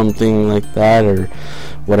or something like that, or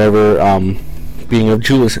whatever, being of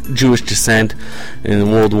Jewish descent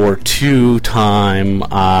in World War II time,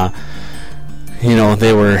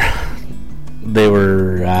 they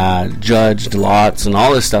were judged lots and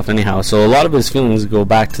all this stuff anyhow. So a lot of his feelings go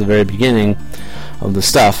back to the very beginning of the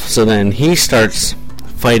stuff. So then he starts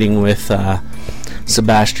fighting with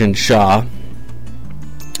Sebastian Shaw,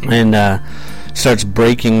 and starts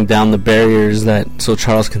breaking down the barriers so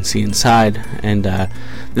Charles can see inside, and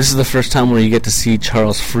this is the first time where you get to see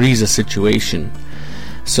Charles freeze a situation.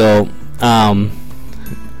 So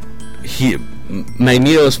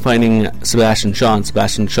Magneto is fighting Sebastian Shaw, and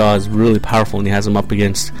Sebastian Shaw is really powerful, and he has him up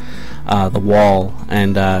against the wall,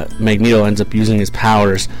 and Magneto ends up using his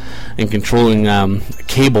powers and controlling a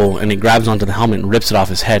cable, and he grabs onto the helmet and rips it off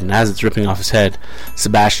his head, and as it's ripping off his head,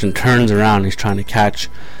 Sebastian turns around and he's trying to catch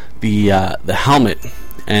the helmet,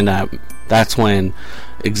 and that's when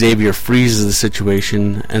Xavier freezes the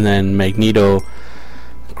situation, and then Magneto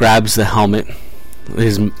grabs the helmet,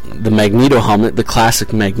 the Magneto helmet, the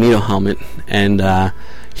classic Magneto helmet, and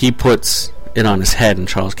he puts it on his head, and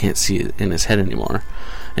Charles can't see it in his head anymore,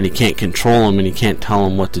 and he can't control him, and he can't tell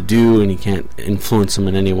him what to do, and he can't influence him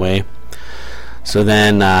in any way. So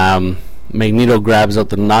then Magneto grabs out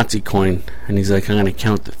the Nazi coin, and he's like, I'm going to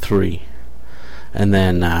count to 3. And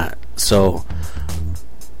then, so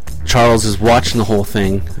Charles is watching the whole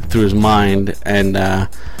thing through his mind, and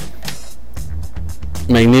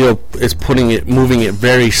Magneto is moving it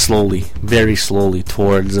very slowly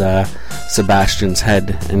towards Sebastian's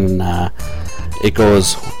head, and it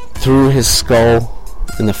goes through his skull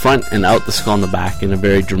in the front and out the skull in the back in a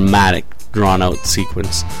very dramatic, drawn-out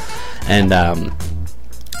sequence. And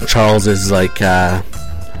Charles is like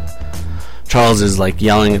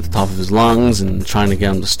yelling at the top of his lungs and trying to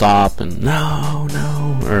get him to stop, and no,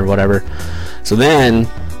 or whatever. So then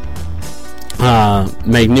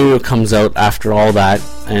Magneto comes out after all that,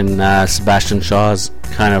 and Sebastian Shaw's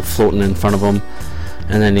kind of floating in front of him,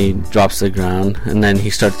 and then he drops to the ground, and then he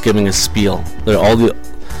starts giving a spiel.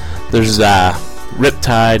 There's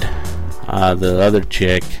Riptide, the other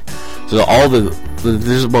chick. So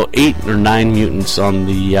there's about 8 or 9 mutants on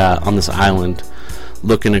this island,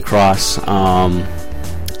 looking across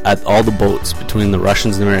at all the boats between the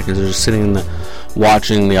Russians and the Americans. They're just sitting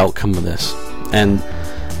watching the outcome of this, and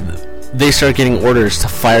they start getting orders to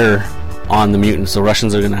fire on the mutants. The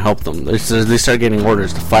Russians are going to help them. They start getting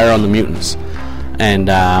orders to fire on the mutants and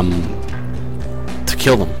to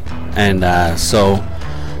kill them. And so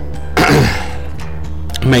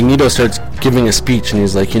Magneto starts giving a speech, and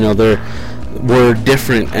he's like, we're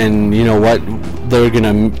different, and you know what, they're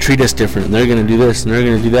gonna treat us different, and they're gonna do this and they're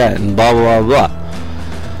gonna do that, and blah blah blah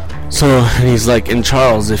blah. So, and he's like, and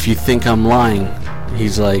Charles, if you think I'm lying,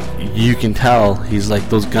 he's like, you can tell. He's like,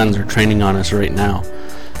 those guns are training on us right now.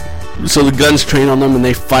 So the guns train on them, and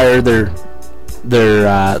they fire their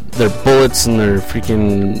bullets and their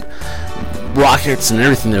freaking rockets and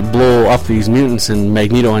everything that blow up these mutants, and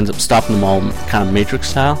Magneto ends up stopping them all, kind of Matrix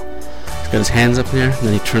style. got his hands up in the air, and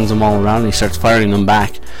then he turns them all around and he starts firing them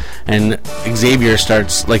back. And Xavier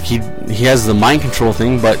starts, like, he has the mind control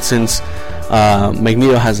thing, but since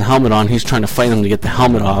Magneto has a helmet on, he's trying to fight him to get the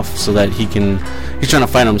helmet off so that he's trying to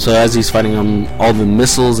fight him. So as he's fighting him, all the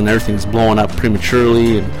missiles and everything's blowing up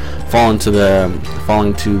prematurely and falling to the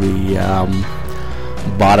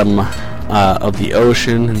bottom of the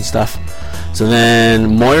ocean and stuff. So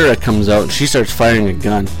then Moira comes out and she starts firing a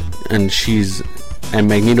gun, and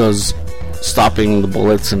Magneto's stopping the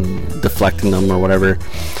bullets and deflecting them or whatever.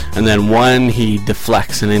 And then one he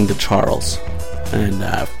deflects and into Charles and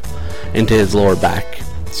into his lower back.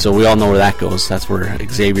 So we all know where that goes. That's where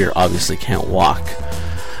Xavier obviously can't walk.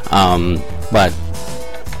 But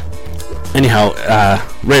anyhow,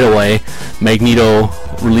 right away Magneto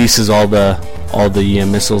releases all the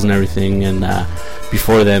missiles and everything, and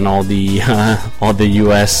before then all the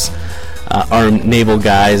U.S. Armed naval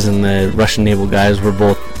guys and the Russian naval guys were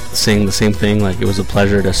both saying the same thing, like it was a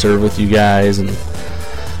pleasure to serve with you guys and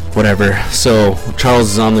whatever. So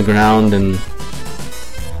Charles is on the ground, and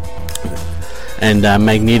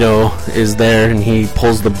Magneto is there, and he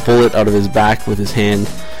pulls the bullet out of his back with his hand,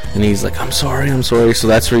 and he's like, I'm sorry. So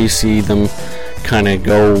that's where you see them kind of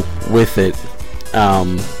go with it.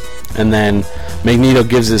 And then Magneto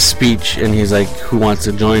gives his speech, and he's like, who wants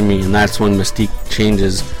to join me? And that's when Mystique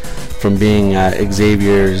changes from being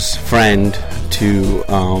Xavier's friend to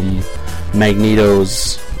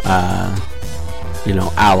Magneto's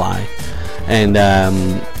ally. And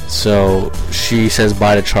so she says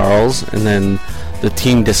bye to Charles, and then the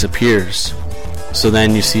team disappears. So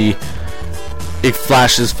then you see it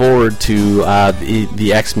flashes forward to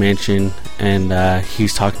the X Mansion, and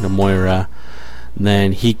he's talking to Moira.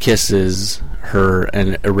 Then he kisses her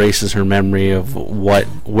and erases her memory of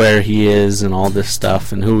where he is and all this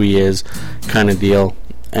stuff and who he is, kind of deal.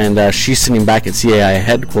 And she's sitting back at CIA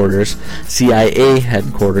headquarters,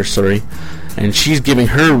 and she's giving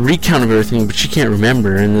her a recount of everything, but she can't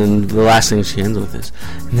remember. And then the last thing she ends with is,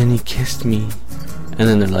 and then he kissed me. And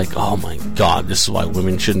then they're like, oh my god, this is why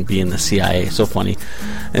women shouldn't be in the CIA. So funny.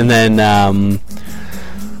 And then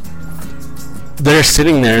they're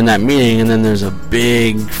sitting there in that meeting, and then there's a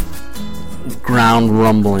big ground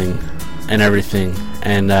rumbling and everything,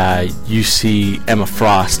 and you see Emma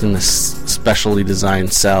Frost in this specially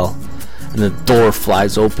designed cell, and the door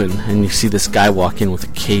flies open, and you see this guy walk in with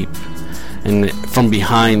a cape, and from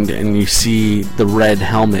behind, and you see the red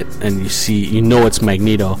helmet, and you know it's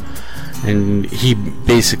Magneto, and he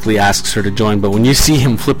basically asks her to join. But when you see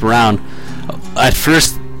him flip around, at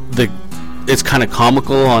first it's kind of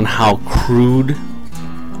comical on how crude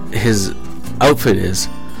his outfit is,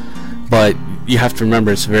 but you have to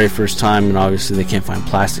remember it's the very first time, and obviously they can't find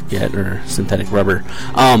plastic yet or synthetic rubber.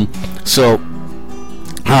 But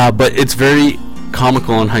it's very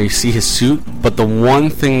comical on how you see his suit. But the one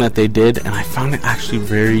thing that they did, and I found it actually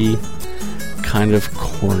very kind of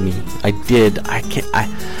corny. I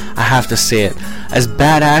have to say it. As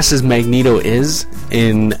badass as Magneto is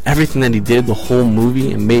in everything that he did the whole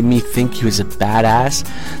movie, and made me think he was a badass,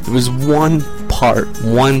 there was one part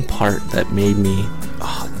that made me,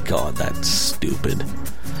 oh god, that's stupid.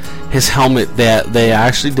 His helmet, they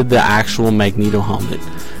actually did the actual Magneto helmet,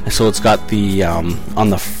 and so it's got the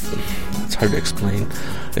it's hard to explain.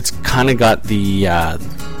 It's kind of got the I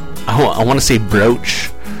want to say brooch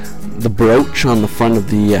on the front of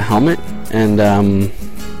the helmet, and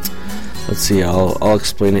let's see, I'll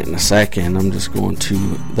explain it in a second. I'm just going to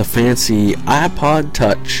the fancy iPod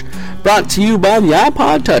Touch, brought to you by the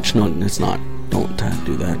iPod Touch. No, it's not. Don't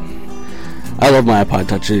do that. I love my iPod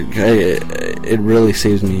Touch. It really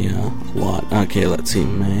saves me a lot. Okay, let's see.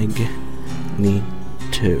 Magneto.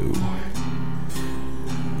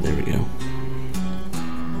 There we go.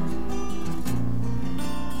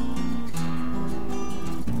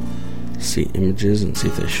 See images and see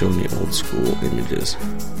if they show me old school images.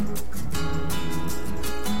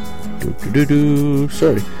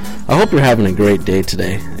 Sorry. I hope you're having a great day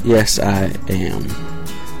today. Yes, I am.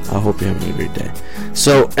 I hope you're having a great day.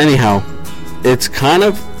 So, anyhow, it's kind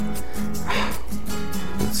of...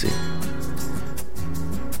 Let's see.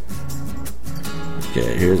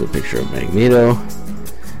 Okay, here's a picture of Magneto.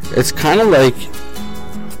 It's kind of like...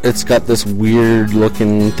 It's got this weird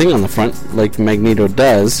looking thing on the front, like Magneto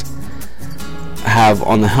does have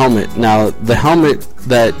on the helmet. Now, the helmet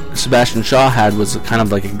that Sebastian Shaw had was kind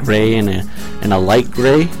of like a gray and a light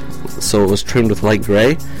gray, so it was trimmed with light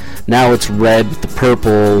gray. Now it's red with the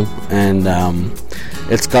purple, and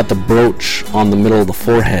it's got the brooch on the middle of the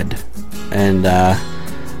forehead. And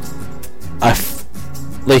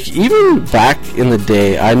like, even back in the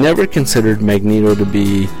day, I never considered Magneto to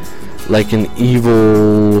be like an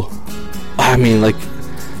evil I mean, like,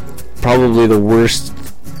 probably the worst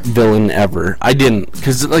villain ever. I didn't,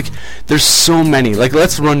 because, like, there's so many. Like,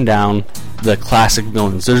 let's run down the classic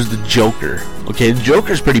villains. There's the Joker. Okay, the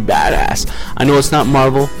Joker's pretty badass. I know it's not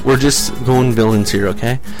Marvel. We're just going villains here,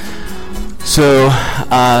 okay? So,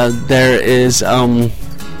 there is, who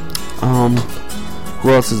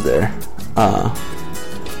else is there?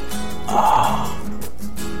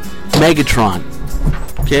 Megatron.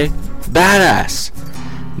 Okay? Badass,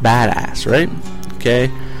 right? Okay?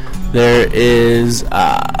 There is,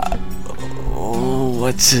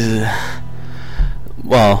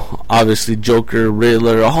 well, obviously Joker,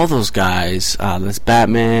 Riddler, all those guys. That's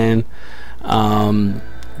Batman.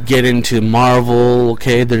 Get into Marvel,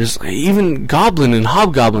 okay? There's even Goblin and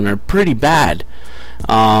Hobgoblin are pretty bad.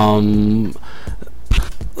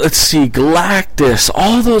 Let's see, Galactus,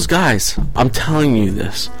 all those guys. I'm telling you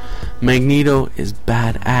this. Magneto is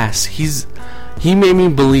badass. He made me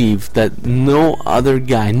believe that no other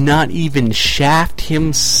guy, not even Shaft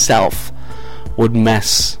himself, would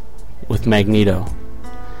mess with Magneto.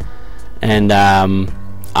 And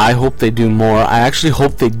I hope they do more. I actually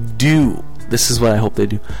hope they do. This is what I hope they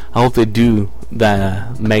do. I hope they do the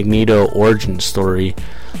Magneto origin story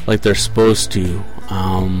like they're supposed to.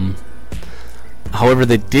 However,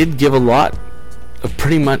 they did give a lot of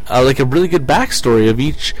pretty much like a really good backstory of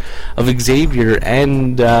each of Xavier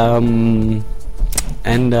and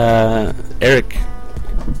Eric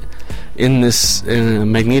in this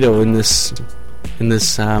Magneto in this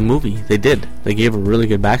movie. They gave a really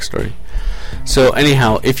good backstory. So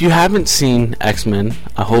anyhow, if you haven't seen X-Men,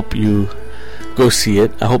 I hope you go see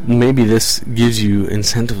it. I hope maybe this gives you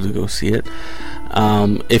incentive to go see it.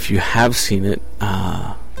 If you have seen it,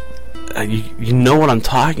 you know what I'm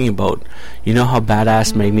talking about. You know how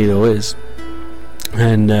badass Magneto is.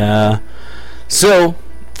 And so,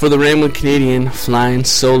 for the Rambling Canadian flying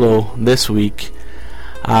solo this week,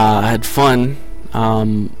 I had fun.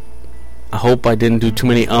 I hope I didn't do too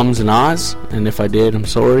many ums and ahs, and if I did, I'm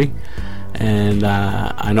sorry. And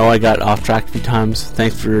I know I got off track a few times.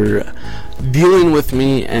 Thanks for dealing with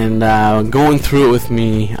me and going through it with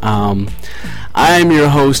me. I'm your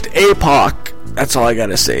host, APOC. That's all I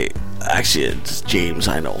gotta say. Actually, it's James,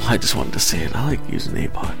 I know. I just wanted to say it. I like using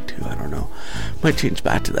APOC too. I don't know. Might change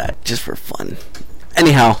back to that just for fun.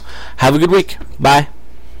 Anyhow, have a good week. Bye.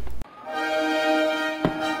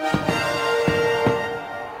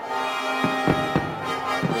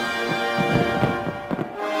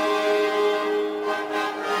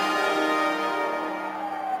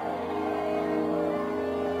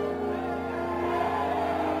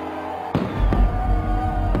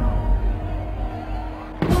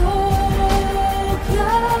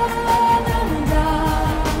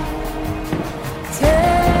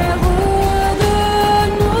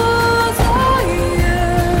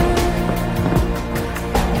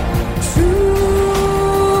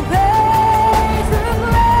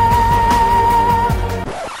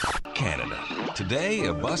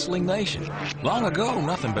 Nation. Long ago,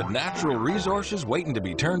 nothing but natural resources waiting to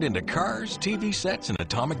be turned into cars, TV sets, and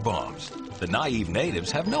atomic bombs. The naive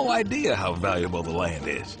natives have no idea how valuable the land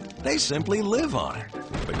is. They simply live on it.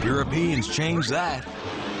 But Europeans changed that.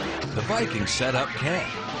 The Vikings set up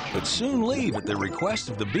camp, but soon leave at the request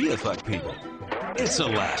of the Beothuk people. It's a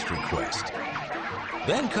last request.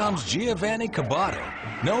 Then comes Giovanni Caboto,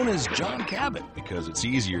 known as John Cabot because it's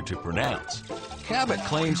easier to pronounce. Cabot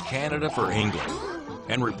claims Canada for England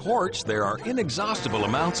and reports there are inexhaustible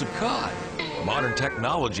amounts of cod. Modern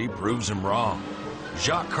technology proves him wrong.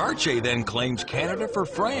 Jacques Cartier then claims Canada for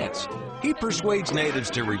France. He persuades natives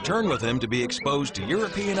to return with him to be exposed to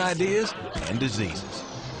European ideas and diseases.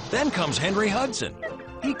 Then comes Henry Hudson.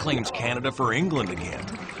 He claims Canada for England again.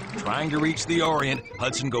 Trying to reach the Orient,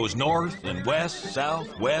 Hudson goes north and west,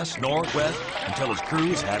 south, west, northwest, until his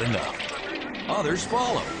crew's had enough. Others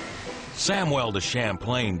follow. Samuel de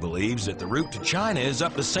Champlain believes that the route to China is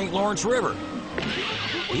up the St. Lawrence River.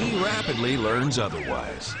 He rapidly learns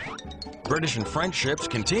otherwise. British and French ships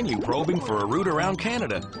continue probing for a route around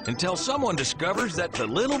Canada until someone discovers that the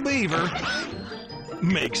little beaver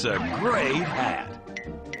makes a great hat.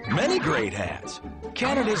 Many great hats.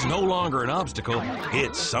 Canada's no longer an obstacle,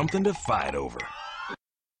 it's something to fight over.